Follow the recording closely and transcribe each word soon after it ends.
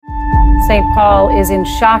St. Paul is in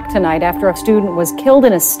shock tonight after a student was killed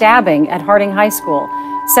in a stabbing at Harding High School.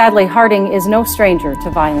 Sadly, Harding is no stranger to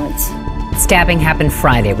violence. Stabbing happened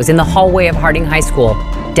Friday. It was in the hallway of Harding High School.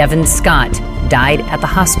 Devin Scott died at the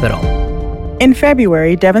hospital. In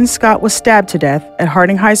February, Devin Scott was stabbed to death at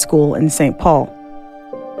Harding High School in St. Paul.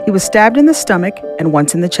 He was stabbed in the stomach and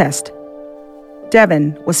once in the chest.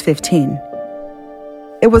 Devin was 15.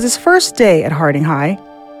 It was his first day at Harding High.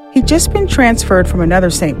 He'd just been transferred from another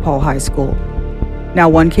St. Paul high school. Now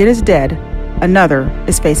one kid is dead, another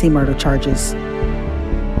is facing murder charges.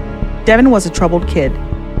 Devin was a troubled kid.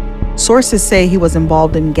 Sources say he was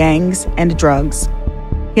involved in gangs and drugs.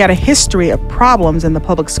 He had a history of problems in the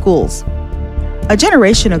public schools. A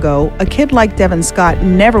generation ago, a kid like Devin Scott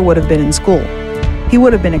never would have been in school. He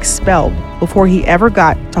would have been expelled before he ever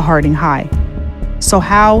got to Harding High. So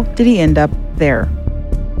how did he end up there?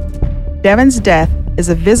 Devin's death is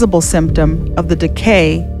a visible symptom of the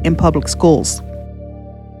decay in public schools.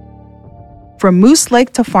 From Moose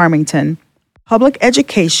Lake to Farmington, public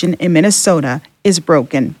education in Minnesota is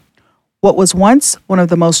broken. What was once one of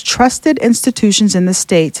the most trusted institutions in the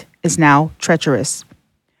state is now treacherous.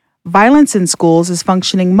 Violence in schools is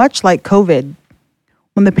functioning much like COVID.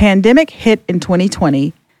 When the pandemic hit in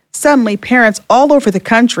 2020, suddenly parents all over the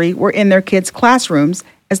country were in their kids' classrooms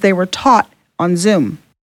as they were taught on Zoom.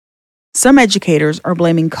 Some educators are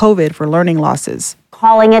blaming COVID for learning losses,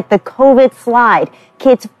 calling it the COVID slide,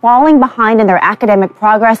 kids falling behind in their academic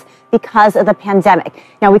progress because of the pandemic.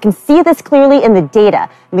 Now, we can see this clearly in the data.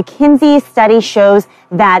 McKinsey's study shows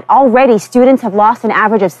that already students have lost an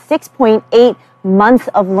average of 6.8 months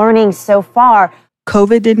of learning so far.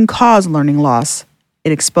 COVID didn't cause learning loss.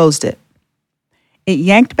 It exposed it. It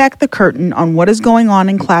yanked back the curtain on what is going on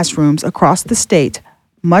in classrooms across the state,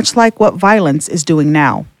 much like what violence is doing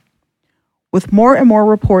now. With more and more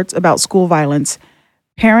reports about school violence,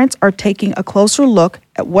 parents are taking a closer look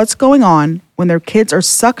at what's going on when their kids are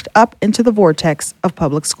sucked up into the vortex of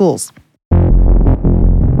public schools.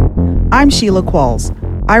 I'm Sheila Qualls.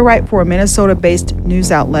 I write for a Minnesota-based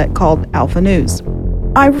news outlet called Alpha News.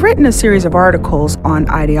 I've written a series of articles on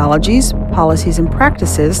ideologies, policies, and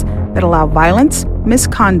practices that allow violence,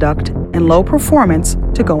 misconduct, and low performance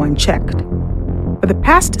to go unchecked. For the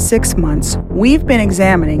past 6 months, we've been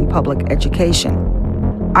examining public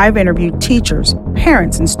education. I've interviewed teachers,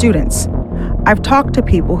 parents, and students. I've talked to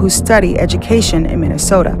people who study education in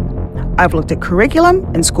Minnesota. I've looked at curriculum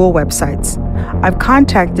and school websites. I've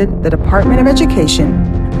contacted the Department of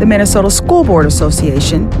Education, the Minnesota School Board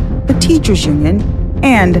Association, the Teachers Union,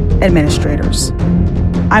 and administrators.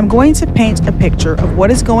 I'm going to paint a picture of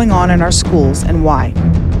what is going on in our schools and why.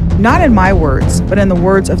 Not in my words, but in the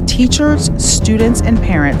words of teachers, students, and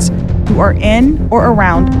parents who are in or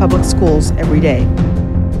around public schools every day.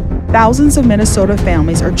 Thousands of Minnesota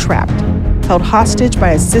families are trapped, held hostage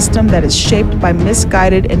by a system that is shaped by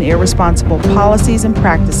misguided and irresponsible policies and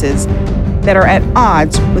practices that are at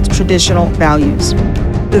odds with traditional values.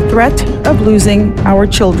 The threat of losing our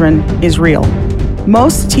children is real.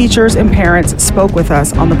 Most teachers and parents spoke with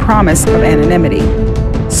us on the promise of anonymity.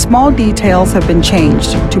 Small details have been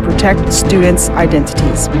changed to protect students'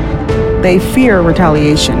 identities. They fear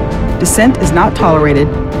retaliation. Dissent is not tolerated.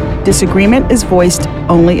 Disagreement is voiced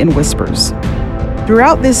only in whispers.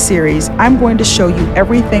 Throughout this series, I'm going to show you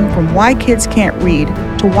everything from why kids can't read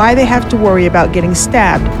to why they have to worry about getting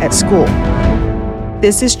stabbed at school.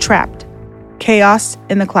 This is Trapped: Chaos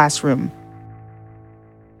in the Classroom.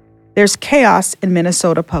 There's chaos in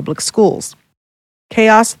Minnesota public schools.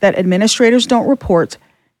 Chaos that administrators don't report,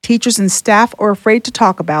 teachers and staff are afraid to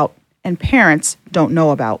talk about, and parents don't know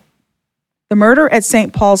about. The murder at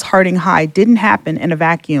St. Paul's Harding High didn't happen in a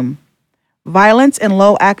vacuum. Violence and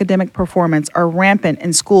low academic performance are rampant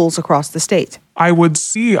in schools across the state. I would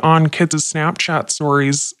see on kids' Snapchat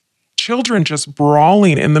stories children just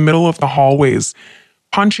brawling in the middle of the hallways,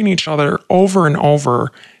 punching each other over and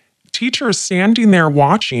over, teachers standing there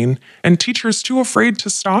watching, and teachers too afraid to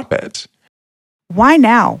stop it. Why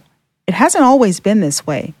now? It hasn't always been this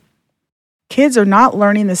way. Kids are not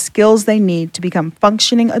learning the skills they need to become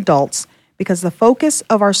functioning adults because the focus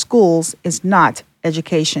of our schools is not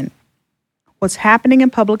education. What's happening in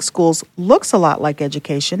public schools looks a lot like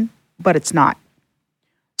education, but it's not.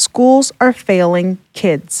 Schools are failing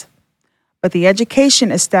kids, but the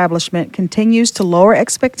education establishment continues to lower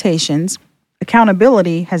expectations.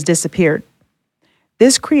 Accountability has disappeared.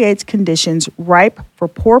 This creates conditions ripe for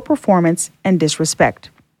poor performance and disrespect.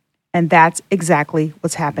 And that's exactly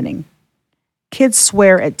what's happening. Kids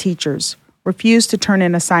swear at teachers, refuse to turn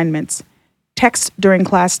in assignments, text during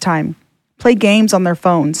class time, play games on their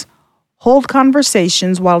phones, hold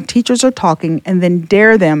conversations while teachers are talking, and then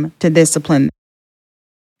dare them to discipline.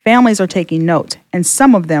 Families are taking note, and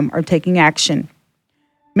some of them are taking action.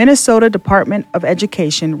 Minnesota Department of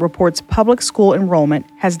Education reports public school enrollment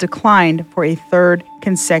has declined for a third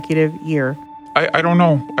consecutive year. I don't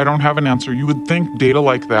know. I don't have an answer. You would think data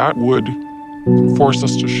like that would force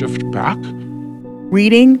us to shift back.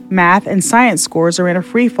 Reading, math, and science scores are in a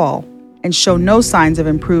free fall and show no signs of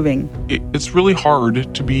improving. It's really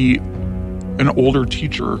hard to be an older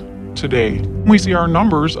teacher today. We see our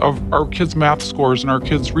numbers of our kids' math scores and our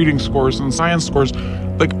kids' reading scores and science scores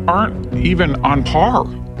aren't even on par.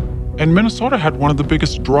 And Minnesota had one of the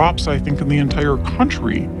biggest drops, I think, in the entire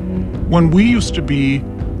country, when we used to be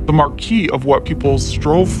the marquee of what people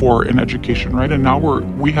strove for in education, right? And now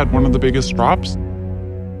we had one of the biggest drops.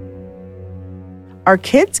 Are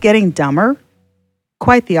kids getting dumber?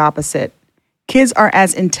 Quite the opposite. Kids are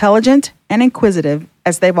as intelligent and inquisitive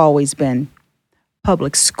as they've always been.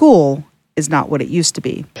 Public school is not what it used to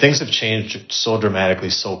be. Things have changed so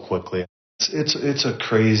dramatically, so quickly. It's a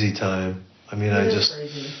crazy time. I mean,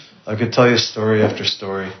 I could tell you story after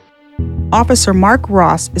story. Officer Mark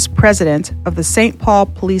Ross is president of the St. Paul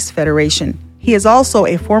Police Federation. He is also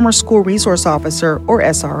a former school resource officer, or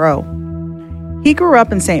SRO. He grew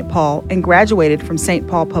up in St. Paul and graduated from St.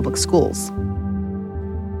 Paul Public Schools.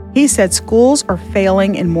 He said schools are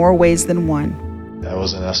failing in more ways than one. I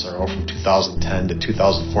was an SRO from 2010 to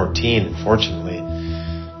 2014, and fortunately,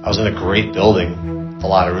 I was in a great building, a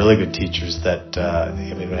lot of really good teachers that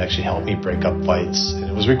would actually help me break up fights, and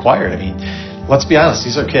it was required. I mean, let's be honest,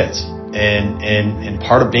 these are kids, and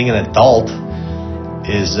part of being an adult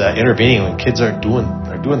is intervening when kids are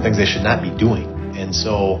doing things they should not be doing. And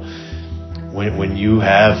so, when you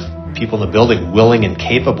have people in the building willing and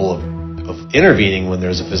capable of intervening when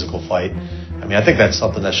there's a physical fight, I mean, I think that's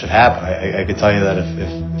something that should happen. I could tell you that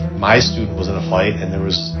if my student was in a fight and there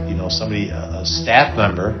was, somebody, a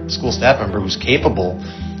school staff member who's capable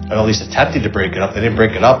of at least attempting to break it up, they didn't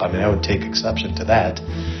break it up, I mean, I would take exception to that.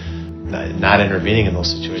 Not intervening in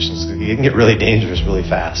those situations. It can get really dangerous really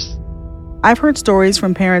fast. I've heard stories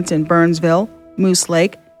from parents in Burnsville, Moose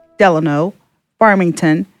Lake, Delano,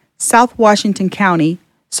 Farmington, South Washington County,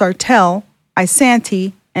 Sartell,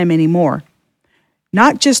 Isanti, and many more.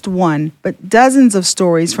 Not just one, but dozens of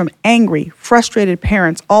stories from angry, frustrated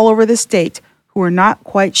parents all over the state who are not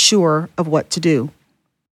quite sure of what to do.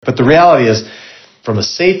 But the reality is, from a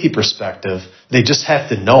safety perspective, they just have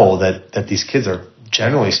to know that these kids are,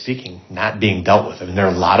 generally speaking, not being dealt with. I mean, there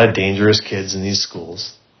are a lot of dangerous kids in these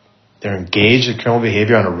schools. They're engaged in criminal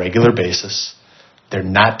behavior on a regular basis. They're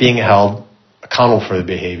not being held accountable for the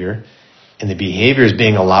behavior, and the behavior is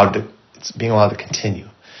being allowed to continue.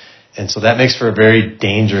 And so that makes for a very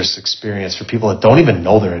dangerous experience for people that don't even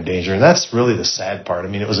know they're in danger. And that's really the sad part. I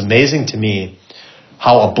mean, it was amazing to me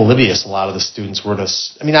how oblivious a lot of the students were to,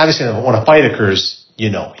 I mean, obviously when a fight occurs, you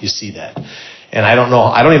see that. And I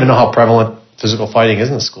don't even know how prevalent physical fighting is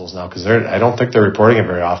in the schools now, because I don't think they're reporting it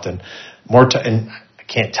very often. And I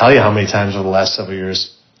can't tell you how many times over the last several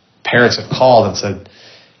years parents have called and said,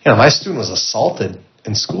 my student was assaulted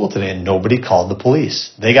in school today and nobody called the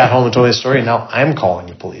police. They got home and told me the story, and now I'm calling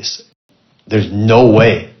the police. There's no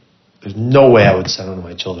way I would send one of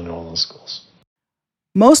my children to one of those schools.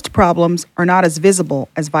 Most problems are not as visible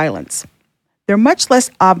as violence. They're much less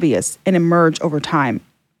obvious and emerge over time.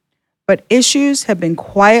 But issues have been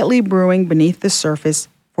quietly brewing beneath the surface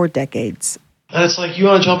for decades. And it's like, you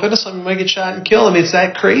want to jump into something, you might get shot and killed. I mean, it's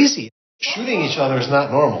that crazy. Shooting each other is not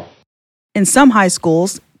normal. In some high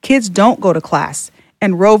schools, kids don't go to class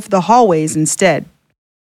and rove the hallways instead.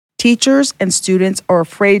 Teachers and students are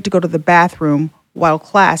afraid to go to the bathroom while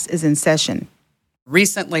class is in session.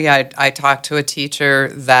 Recently, I talked to a teacher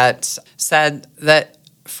that said that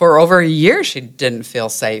for over a year she didn't feel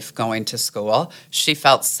safe going to school. She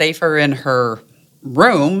felt safer in her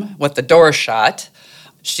room with the door shut.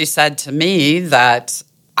 She said to me that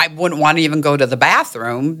I wouldn't want to even go to the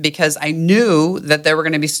bathroom because I knew that there were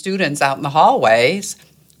going to be students out in the hallways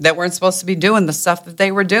that weren't supposed to be doing the stuff that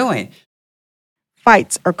they were doing.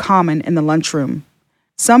 Fights are common in the lunchroom.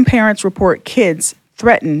 Some parents report kids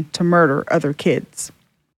threaten to murder other kids.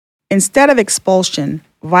 Instead of expulsion,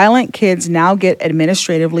 violent kids now get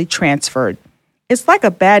administratively transferred. It's like a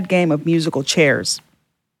bad game of musical chairs.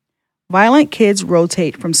 Violent kids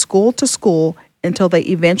rotate from school to school until they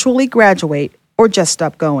eventually graduate or just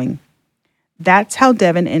stop going. That's how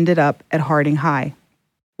Devin ended up at Harding High.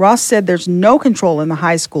 Ross said there's no control in the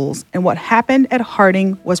high schools, and what happened at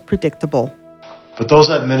Harding was predictable. But those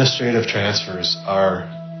administrative transfers are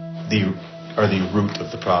the root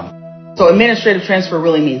of the problem. So administrative transfer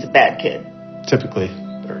really means a bad kid? Typically,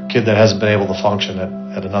 or a kid that hasn't been able to function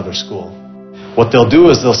at another school. What they'll do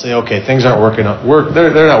is they'll say, okay, things aren't working.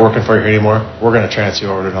 They're not working for you here anymore. We're going to transfer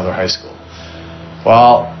you over to another high school.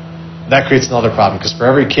 Well, that creates another problem because for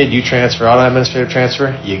every kid you transfer out on administrative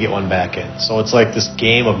transfer, you get one back in. So it's like this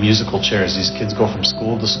game of musical chairs. These kids go from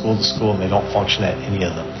school to school to school, and they don't function at any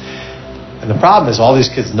of them. And the problem is all these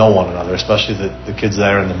kids know one another, especially the kids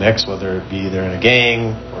that are in the mix, whether it be they're in a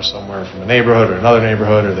gang or somewhere from a neighborhood or another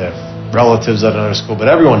neighborhood, or they have relatives at another school, but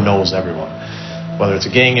everyone knows everyone, whether it's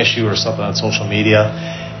a gang issue or something on social media.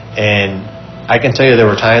 And I can tell you there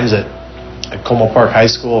were times at Como Park High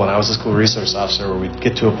School, and I was a school resource officer, where we'd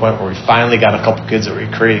get to a point where we finally got a couple kids that were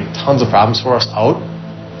creating tons of problems for us out.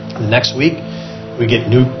 And the next week, we get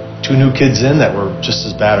two new kids in that were just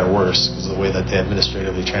as bad or worse because of the way that they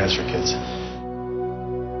administratively transfer kids.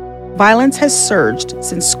 Violence has surged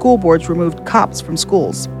since school boards removed cops from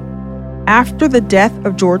schools. After the death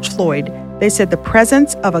of George Floyd, they said the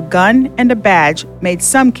presence of a gun and a badge made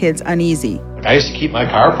some kids uneasy. I used to keep my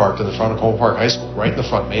car parked in the front of Como Park High School, right in the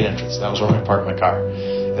front main entrance. That was where I parked my car.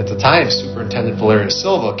 At the time, Superintendent Valeria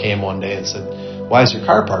Silva came one day and said, "Why is your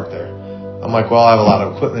car parked there?" I'm like, "Well, I have a lot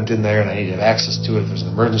of equipment in there, and I need to have access to it if there's an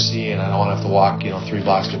emergency, and I don't want to have to walk, 3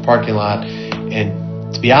 blocks to a parking lot."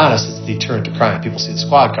 And to be honest, it's a deterrent to crime. People see the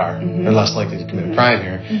squad car; they're less likely to commit a crime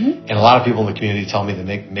here. And a lot of people in the community tell me that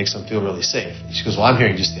makes them feel really safe. She goes, "Well, I'm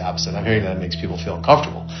hearing just the opposite. I'm hearing that it makes people feel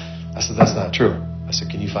uncomfortable." I said, "That's not true." I said,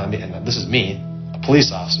 "Can you find me?" And this is me, a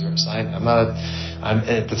police officer. At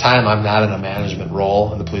the time, I'm not in a management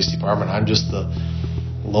role in the police department. I'm just the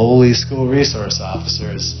lowly school resource officer,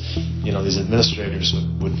 as these administrators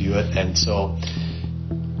would view it. And so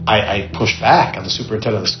I pushed back on the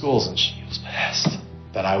superintendent of the schools, and she was pissed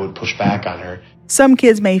that I would push back on her. Some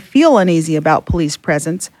kids may feel uneasy about police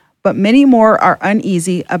presence, but many more are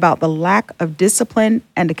uneasy about the lack of discipline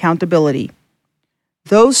and accountability.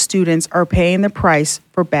 Those students are paying the price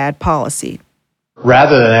for bad policy.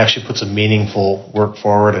 Rather than actually put some meaningful work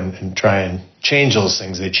forward and try and change those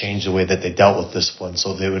things, they changed the way that they dealt with discipline.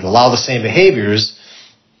 So they would allow the same behaviors.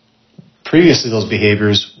 Previously, those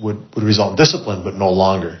behaviors would result in discipline, but no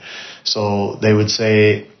longer. So they would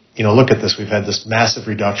say, look at this. We've had this massive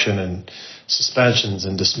reduction in suspensions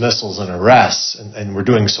and dismissals and arrests, and we're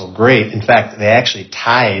doing so great. In fact, they actually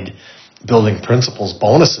tied building principals'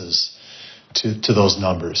 bonuses to those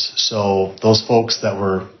numbers. So those folks that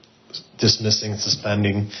were dismissing,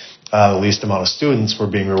 suspending the least amount of students were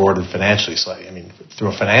being rewarded financially. So, through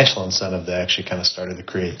a financial incentive, they actually kind of started to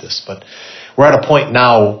create this. But we're at a point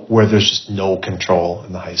now where there's just no control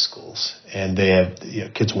in the high schools. And they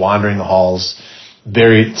have kids wandering the halls,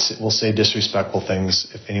 we'll say disrespectful things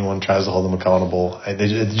if anyone tries to hold them accountable. They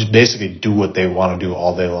just basically do what they want to do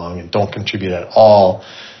all day long and don't contribute at all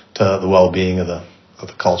to the well-being of the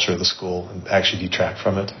culture of the school and actually detract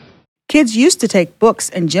from it. Kids used to take books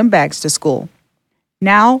and gym bags to school.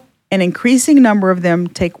 Now, an increasing number of them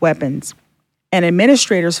take weapons, and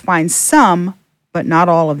administrators find some, but not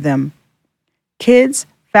all of them. Kids,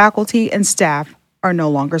 faculty, and staff are no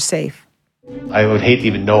longer safe. I would hate to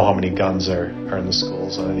even know how many guns are in the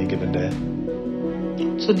schools on any given day.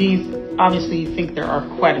 So do you obviously think there are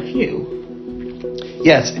quite a few?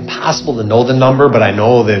 Yeah, it's impossible to know the number, but I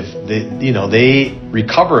know they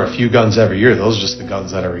recover a few guns every year. Those are just the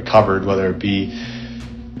guns that are recovered, whether it be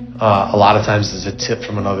a lot of times it's a tip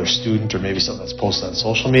from another student or maybe something that's posted on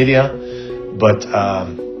social media. But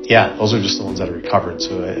those are just the ones that are recovered.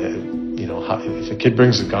 So if a kid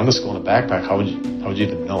brings a gun to school in a backpack, how would you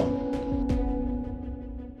even know?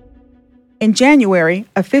 In January,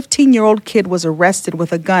 a 15-year-old kid was arrested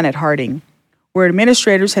with a gun at Harding, where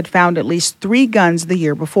administrators had found at least 3 guns the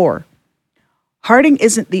year before. Harding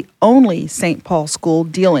isn't the only St. Paul school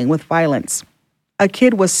dealing with violence. A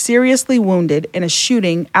kid was seriously wounded in a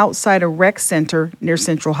shooting outside a rec center near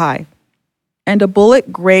Central High, and a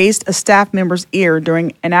bullet grazed a staff member's ear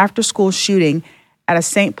during an after-school shooting at a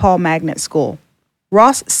St. Paul magnet school.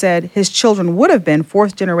 Ross said his children would have been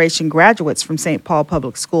 4th-generation graduates from St. Paul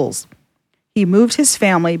Public Schools. He moved his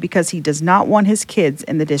family because he does not want his kids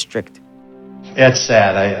in the district. It's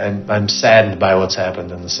sad. I'm saddened by what's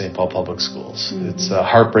happened in the St. Paul Public Schools. It's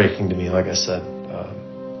heartbreaking to me. Like I said,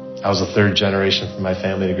 I was the 3rd generation from my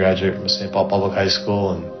family to graduate from St. Paul Public High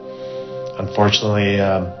School, and unfortunately,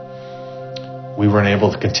 we weren't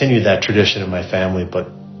able to continue that tradition in my family,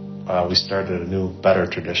 but we started a new, better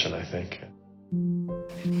tradition, I think.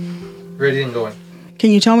 Ready and going.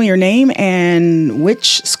 Can you tell me your name and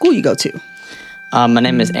which school you go to? My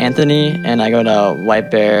name is Anthony, and I go to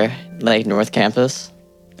White Bear Lake North Campus.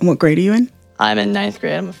 And what grade are you in? I'm in 9th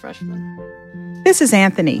grade. I'm a freshman. This is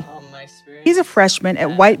Anthony. He's a freshman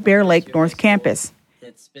at White Bear Lake North Campus.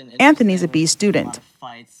 Anthony's a B student.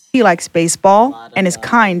 He likes baseball and is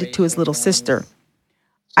kind to his little sister.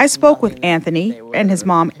 I spoke with Anthony and his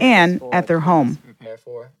mom, Ann, at their home.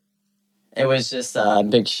 It was just a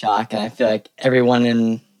big shock, and I feel like everyone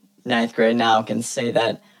in 9th grade now can say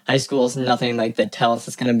that high school is nothing like they tell us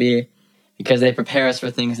it's going to be, because they prepare us for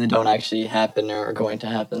things that don't actually happen or are going to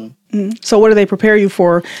happen. So what do they prepare you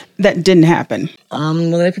for that didn't happen? Well,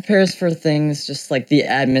 they prepare us for things just like the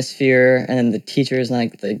atmosphere and then the teachers and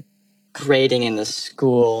like the grading in the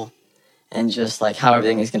school and just like how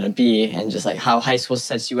everything is going to be and just like how high school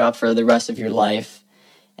sets you up for the rest of your life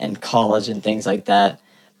and college and things like that.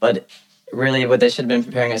 But really what they should have been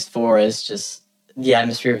preparing us for is just the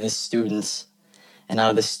atmosphere of the students and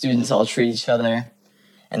how the students all treat each other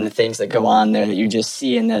and the things that go on there that you just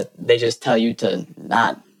see and that they just tell you to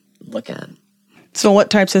not look at. So what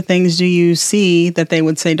types of things do you see that they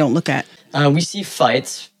would say don't look at? We see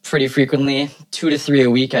fights pretty frequently, 2 to 3 a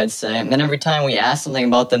week, I'd say. And every time we ask something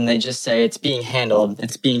about them, they just say, it's being handled,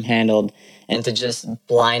 and to just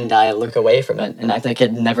blind eye look away from it and act like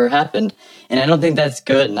it never happened. And I don't think that's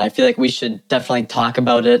good, and I feel like we should definitely talk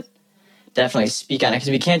about it, definitely speak on it, because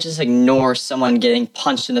we can't just ignore someone getting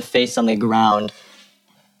punched in the face on the ground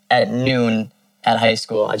at noon at high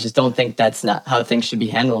school. I just don't think that's not how things should be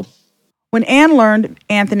handled. When Ann learned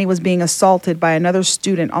Anthony was being assaulted by another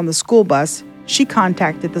student on the school bus, she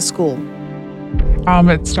contacted the school.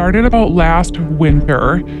 It started about last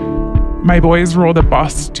winter. My boys rode a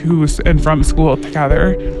bus to and from school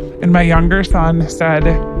together, and my younger son said,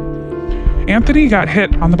 Anthony got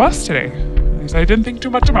hit on the bus today. I didn't think too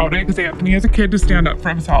much about it because Anthony is a kid to stand up for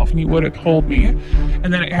himself and he would have told me.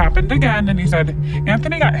 And then it happened again and he said,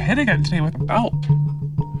 Anthony got hit again today with a belt.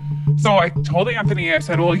 So I told Anthony, I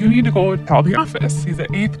said, well, you need to go tell the office. He's an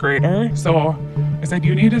 8th grader. So I said,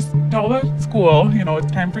 you need to tell the school,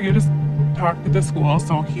 it's time for you to talk to the school.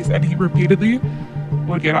 So he said he repeatedly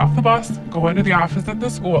would get off the bus, go into the office at the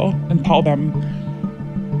school and tell them,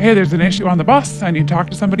 hey, there's an issue on the bus. I need to talk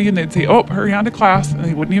to somebody. And they'd say, oh, hurry on to class. And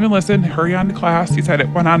they wouldn't even listen. Hurry on to class. He said it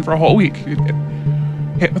went on for a whole week. He'd get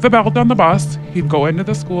hit with a belt on the bus. He'd go into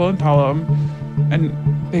the school and tell them. And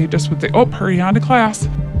they just would say, oh, hurry on to class.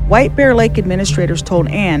 White Bear Lake administrators told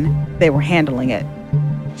Ann they were handling it.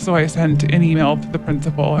 So I sent an email to the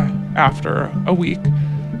principal after a week.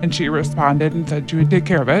 And she responded and said she would take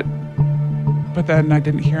care of it. But then I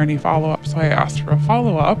didn't hear any follow-up. So I asked for a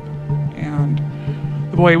follow-up. And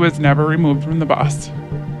the boy was never removed from the bus.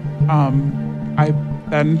 I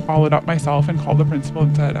then followed up myself and called the principal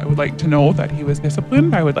and said, I would like to know that he was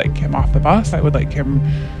disciplined. I would like him off the bus. I would like him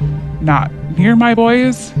not near my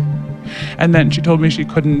boys. And then she told me she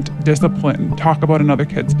couldn't talk about another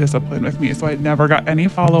kid's discipline with me. So I never got any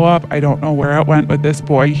follow-up. I don't know where it went with this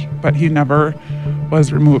boy, but he never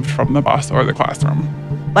was removed from the bus or the classroom.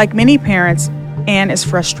 Like many parents, Ann is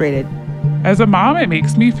frustrated. As a mom, it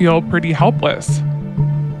makes me feel pretty helpless.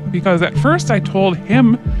 Because at first I told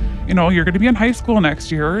him, you're going to be in high school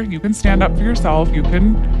next year. You can stand up for yourself. You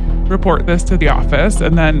can report this to the office.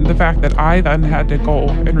 And then the fact that I then had to go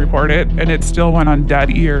and report it and it still went on dead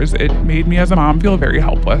ears, it made me as a mom feel very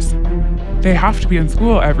helpless. They have to be in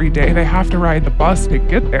school every day. They have to ride the bus to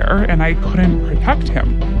get there. And I couldn't protect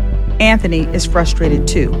him. Anthony is frustrated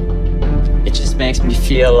too. It just makes me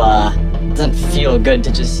feel, doesn't feel good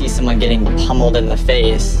to just see someone getting pummeled in the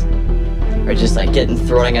face. Or just like getting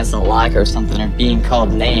thrown against a locker or something, or being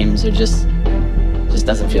called names, or just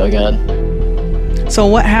doesn't feel good. So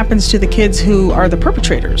what happens to the kids who are the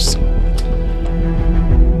perpetrators?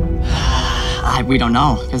 We don't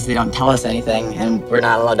know, because they don't tell us anything, and we're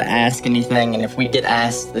not allowed to ask anything, and if we get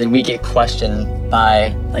asked, then we get questioned by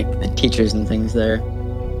like the teachers and things there.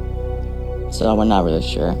 So we're not really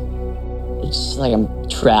sure. It's just like I'm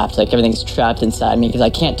trapped, like everything's trapped inside me, because I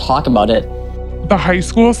can't talk about it. The high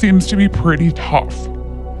school seems to be pretty tough.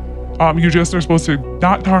 You just are supposed to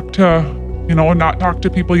not talk to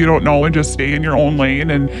people you don't know and just stay in your own lane.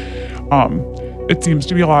 And it seems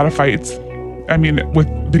to be a lot of fights. I mean, with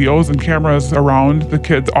videos and cameras around, the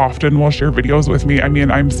kids often will share videos with me. I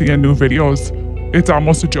mean, I'm seeing new videos. It's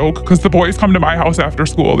almost a joke because the boys come to my house after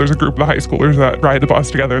school. There's a group of the high schoolers that ride the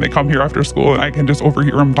bus together and they come here after school and I can just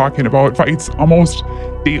overhear them talking about fights almost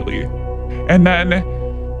daily. And then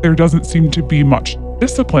there doesn't seem to be much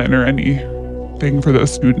discipline or anything for the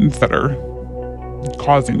students that are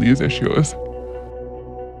causing these issues.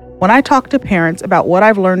 When I talk to parents about what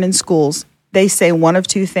I've learned in schools, they say one of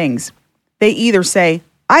two things. They either say,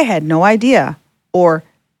 I had no idea, or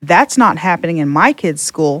that's not happening in my kid's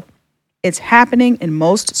school. It's happening in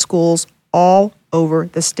most schools all over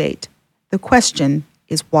the state. The question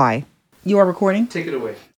is why. You are recording? Take it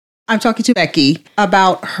away. I'm talking to Becky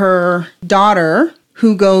about her daughter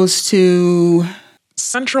who goes to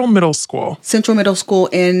Central Middle School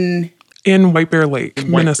in White Bear Lake,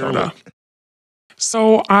 Minnesota.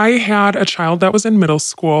 So I had a child that was in middle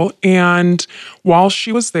school, and while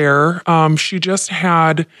she was there, she just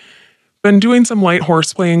had been doing some light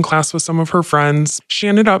horseplay in class with some of her friends. She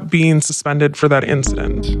ended up being suspended for that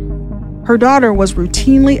incident. Her daughter was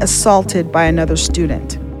routinely assaulted by another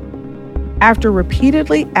student. After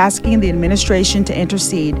repeatedly asking the administration to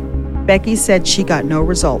intercede, Becky said she got no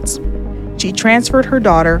results. She transferred her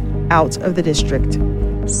daughter out of the district.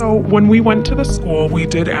 So when we went to the school, we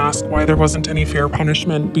did ask why there wasn't any fair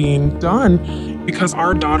punishment being done, because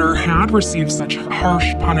our daughter had received such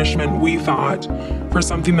harsh punishment, we thought, for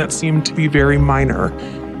something that seemed to be very minor.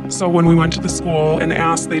 So when we went to the school and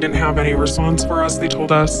asked, they didn't have any response for us. They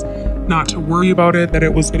told us not to worry about it, that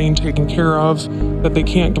it was getting taken care of, that they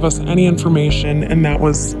can't give us any information, and that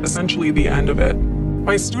was essentially the end of it.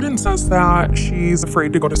 My student says that she's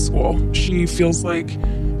afraid to go to school. She feels like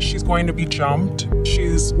she's going to be jumped.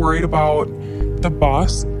 She's worried about the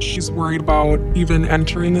bus. She's worried about even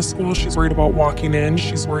entering the school. She's worried about walking in.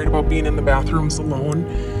 She's worried about being in the bathrooms alone.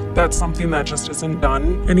 That's something that just isn't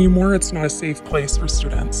done anymore. It's not a safe place for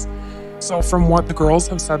students. So from what the girls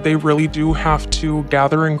have said, they really do have to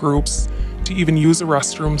gather in groups to even use a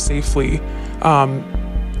restroom safely.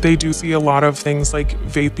 They do see a lot of things like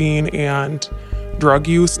vaping and drug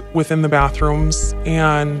use within the bathrooms,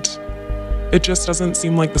 and it just doesn't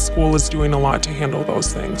seem like the school is doing a lot to handle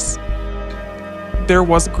those things. There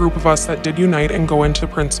was a group of us that did unite and go into the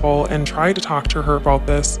principal and try to talk to her about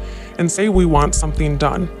this and say we want something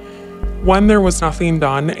done. When there was nothing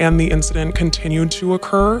done and the incident continued to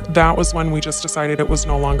occur, that was when we just decided it was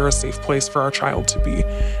no longer a safe place for our child to be,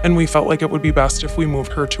 and we felt like it would be best if we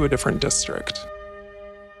moved her to a different district.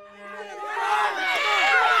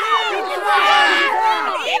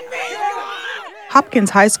 Hopkins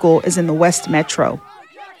High School is in the West Metro.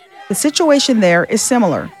 The situation there is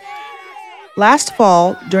similar. Last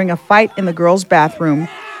fall, during a fight in the girls' bathroom,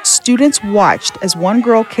 students watched as one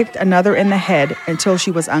girl kicked another in the head until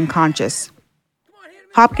she was unconscious.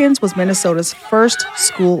 Hopkins was Minnesota's first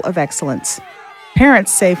school of excellence.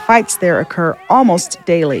 Parents say fights there occur almost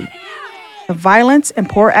daily. The violence and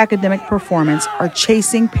poor academic performance are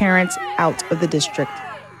chasing parents out of the district.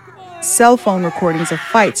 Cell phone recordings of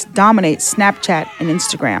fights dominate Snapchat and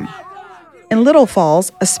Instagram. In Little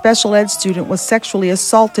Falls, a special ed student was sexually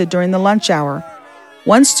assaulted during the lunch hour.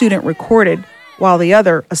 One student recorded while the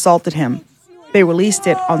other assaulted him. They released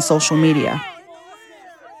it on social media.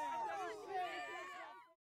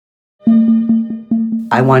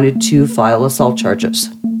 I wanted to file assault charges,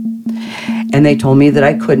 and they told me that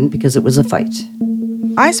I couldn't because it was a fight.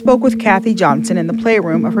 I spoke with Kathy Johnson in the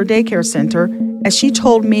playroom of her daycare center as she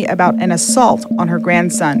told me about an assault on her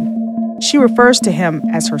grandson. She refers to him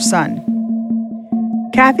as her son.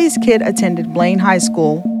 Kathy's kid attended Blaine High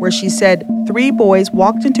School, where she said 3 boys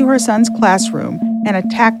walked into her son's classroom and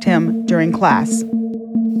attacked him during class.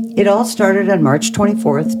 It all started on March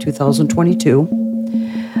 24th, 2022.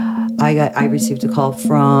 I received a call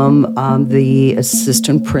from the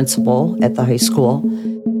assistant principal at the high school.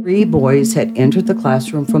 3 boys had entered the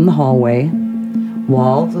classroom from the hallway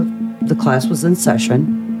while the class was in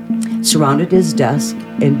session, surrounded his desk,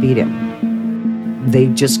 and beat him. They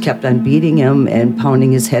just kept on beating him and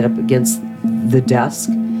pounding his head up against the desk.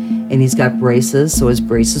 And he's got braces, so his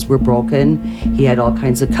braces were broken. He had all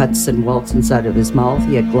kinds of cuts and welts inside of his mouth.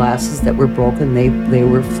 He had glasses that were broken. They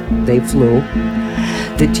flew.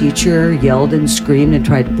 The teacher yelled and screamed and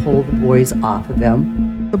tried to pull the boys off of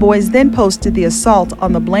him. The boys then posted the assault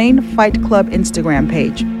on the Blaine Fight Club Instagram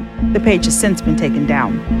page. The page has since been taken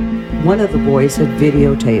down. One of the boys had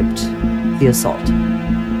videotaped the assault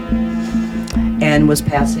and was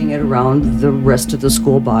passing it around the rest of the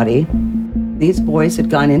school body. These boys had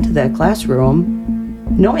gone into that classroom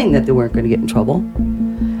knowing that they weren't going to get in trouble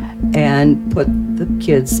and put the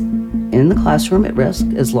kids in the classroom at risk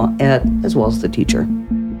as well as the teacher.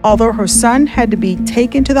 Although her son had to be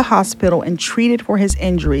taken to the hospital and treated for his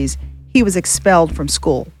injuries, he was expelled from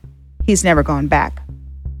school. He's never gone back.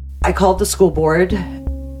 I called the school board,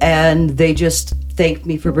 and they just thanked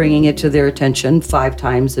me for bringing it to their attention 5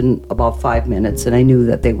 times in about 5 minutes, and I knew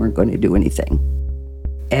that they weren't going to do anything.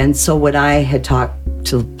 And so when I had talked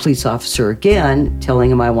to the police officer again, telling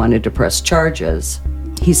him I wanted to press charges,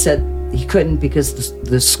 he said he couldn't because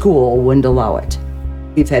the school wouldn't allow it.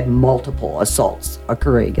 We've had multiple assaults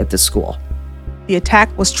occurring at the school. The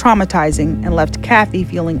attack was traumatizing and left Kathy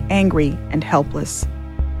feeling angry and helpless.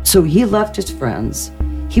 So he left his friends.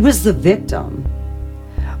 He was the victim,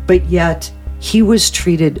 but yet he was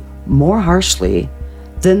treated more harshly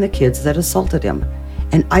than the kids that assaulted him.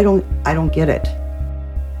 And I don't get it.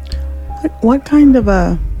 What kind of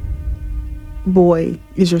a boy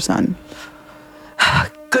is your son?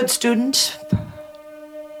 Good student.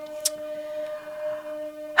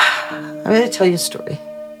 I'm going to tell you a story.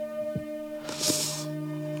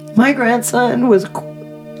 My grandson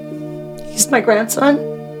he's my grandson.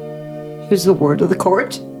 He was the ward of the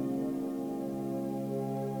court.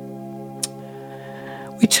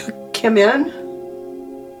 We took him in.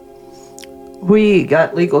 We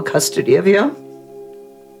got legal custody of him.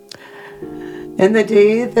 And the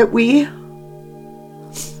day that we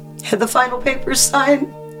had the final papers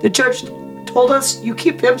signed, the judge told us, you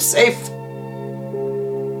keep him safe.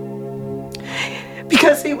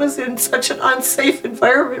 Because he was in such an unsafe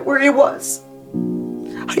environment where he was.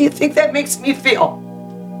 How do you think that makes me feel?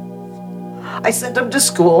 I sent him to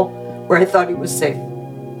school where I thought he was safe.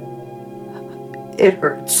 It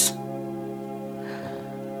hurts.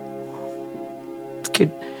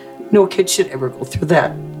 No kid should ever go through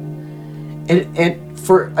that. And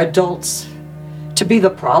for adults to be the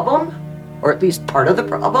problem, or at least part of the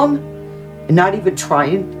problem, and not even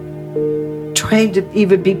trying to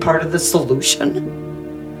even be part of the solution,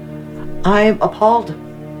 I'm appalled.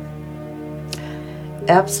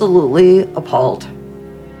 Absolutely appalled.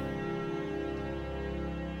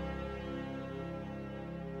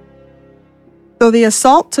 Though the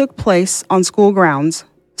assault took place on school grounds,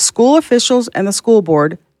 school officials and the school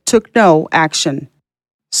board took no action.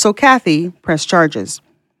 So Kathy pressed charges.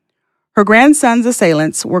 Her grandson's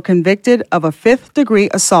assailants were convicted of a 5th-degree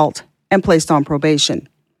assault and placed on probation.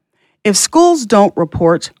 If schools don't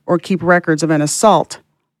report or keep records of an assault,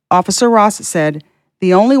 Officer Ross said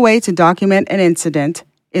the only way to document an incident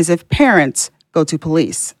is if parents go to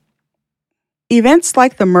police. Events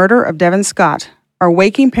like the murder of Devin Scott are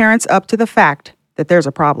waking parents up to the fact that there's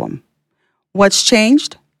a problem. What's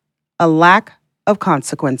changed? A lack of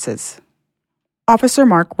consequences. Officer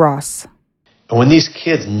Mark Ross. And when these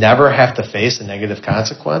kids never have to face a negative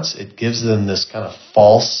consequence, it gives them this kind of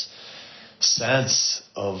false sense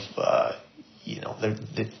of,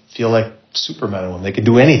 they feel like Superman when they could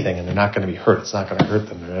do anything and they're not going to be hurt. It's not going to hurt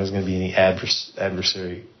them. There's going to be any adverse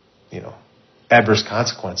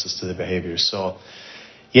consequences to their behaviors. So,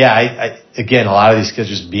 yeah, again, a lot of these kids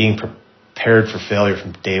are just being prepared for failure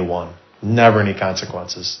from day one. Never any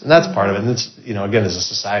consequences. And that's part of it. And it's, again, as a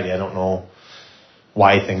society, I don't know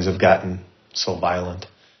why things have gotten so violent.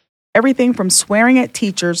 Everything from swearing at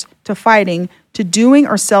teachers to fighting to doing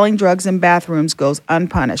or selling drugs in bathrooms goes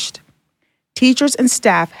unpunished. Teachers and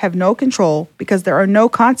staff have no control because there are no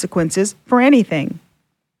consequences for anything.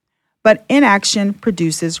 But inaction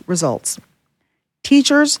produces results.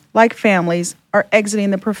 Teachers, like families, are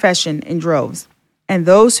exiting the profession in droves, and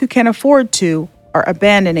those who can afford to are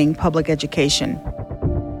abandoning public education.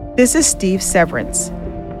 This is Steve Severance.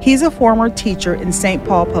 He's a former teacher in St.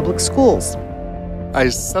 Paul Public Schools. I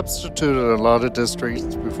substituted a lot of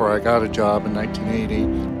districts before I got a job in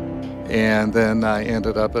 1980, and then I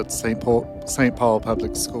ended up at St. Paul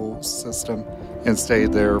Public School System and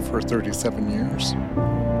stayed there for 37 years.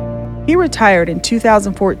 He retired in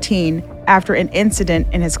 2014 after an incident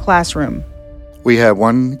in his classroom. We had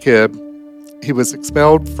one kid, he was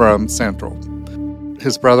expelled from Central.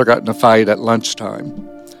 His brother got in a fight at lunchtime.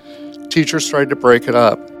 Teachers tried to break it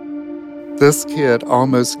up. This kid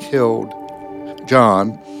almost killed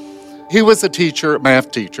John. He was a teacher,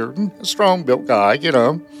 math teacher, a strong-built guy,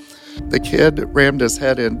 The kid rammed his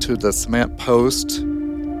head into the cement post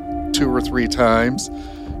 2 or 3 times.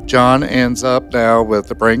 John ends up now with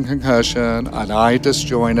a brain concussion, an eye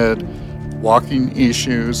disjointed, walking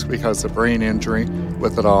issues because of brain injury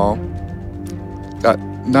with it all. Got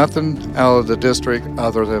nothing out of the district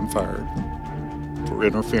other than fired for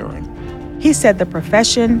interfering. He said the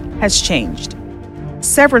profession has changed.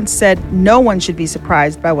 Severance said no one should be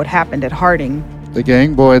surprised by what happened at Harding. The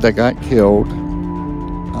gang boy that got killed,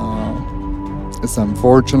 it's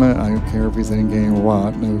unfortunate. I don't care if he's in a gang or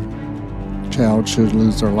what. No child should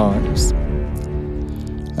lose their lives.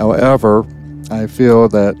 However, I feel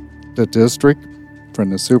that the district, from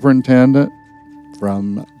the superintendent,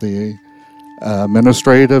 from the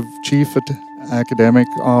administrative chief academic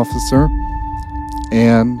officer,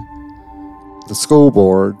 and the school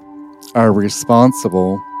board are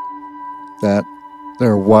responsible that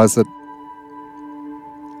there wasn't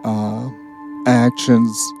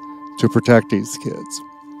actions to protect these kids.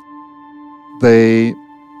 They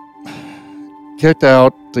kicked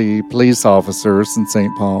out the police officers in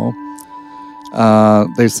St. Paul.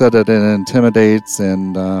 They said that it intimidates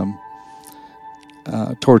and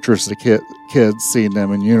tortures the kids seeing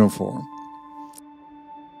them in uniform.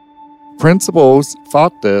 Principals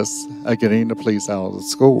fought this, getting the police out of the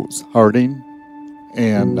schools, Harding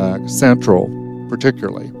and Central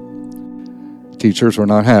particularly. Teachers were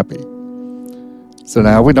not happy. So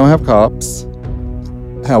now we don't have cops.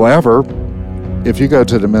 However, if you go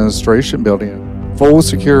to the administration building, full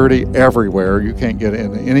security everywhere. You can't get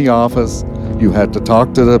into any office. You have to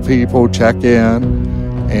talk to the people, check in.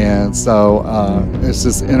 And so it's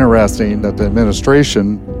just interesting that the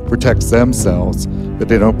administration protects themselves, but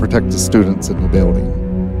they don't protect the students in the building.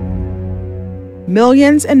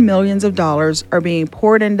 Millions and millions of dollars are being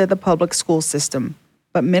poured into the public school system,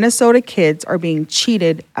 but Minnesota kids are being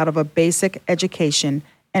cheated out of a basic education,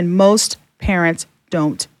 and most parents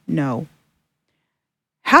don't know.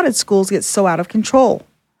 How did schools get so out of control?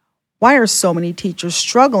 Why are so many teachers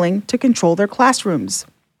struggling to control their classrooms?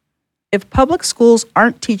 If public schools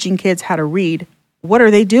aren't teaching kids how to read, what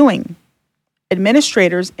are they doing?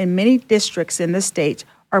 Administrators in many districts in the state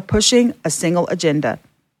are pushing a single agenda.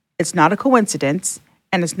 It's not a coincidence,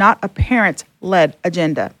 and it's not a parent-led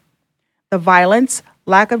agenda. The violence,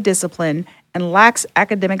 lack of discipline, and lax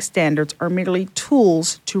academic standards are merely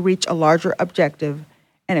tools to reach a larger objective,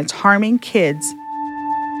 and it's harming kids.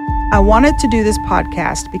 I wanted to do this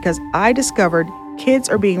podcast because I discovered kids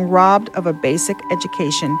are being robbed of a basic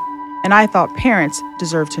education, and I thought parents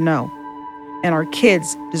deserve to know, and our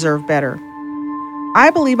kids deserve better. I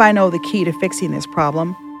believe I know the key to fixing this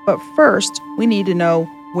problem, but first we need to know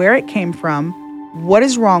where it came from, what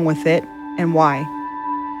is wrong with it, and why.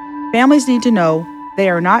 Families need to know they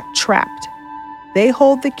are not trapped. They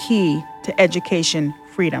hold the key to education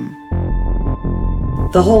freedom.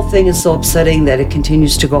 The whole thing is so upsetting that it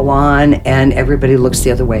continues to go on and everybody looks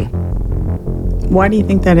the other way. Why do you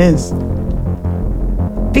think that is?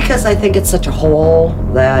 Because I think it's such a hole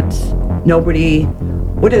that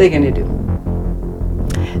what are they going to do?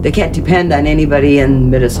 They can't depend on anybody in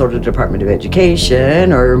Minnesota Department of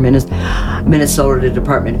Education or Minnesota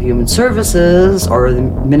Department of Human Services or the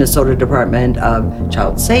Minnesota Department of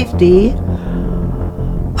Child Safety.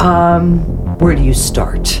 Where do you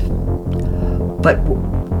start? But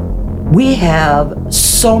we have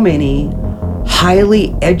so many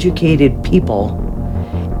highly educated people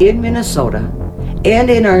in Minnesota and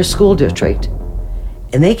in our school district,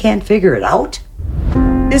 and they can't figure it out.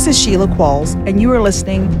 This is Sheila Qualls, and you are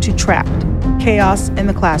listening to Trapped: Chaos in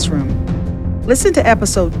the Classroom. Listen to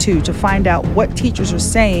episode 2 to find out what teachers are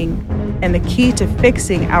saying and the key to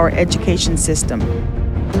fixing our education system.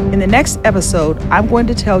 In the next episode, I'm going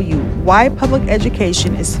to tell you why public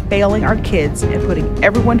education is failing our kids and putting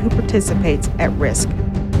everyone who participates at risk.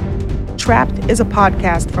 Trapped is a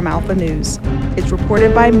podcast from Alpha News. It's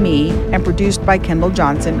reported by me and produced by Kendall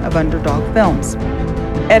Johnson of Underdog Films.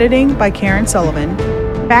 Editing by Karen Sullivan.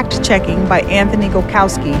 Fact-checking by Anthony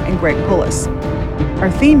Gokowski and Greg Pullis. Our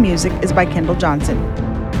theme music is by Kendall Johnson.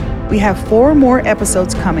 We have 4 more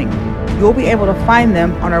episodes coming. You'll be able to find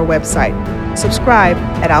them on our website. Subscribe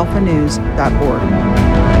at alphanews.org.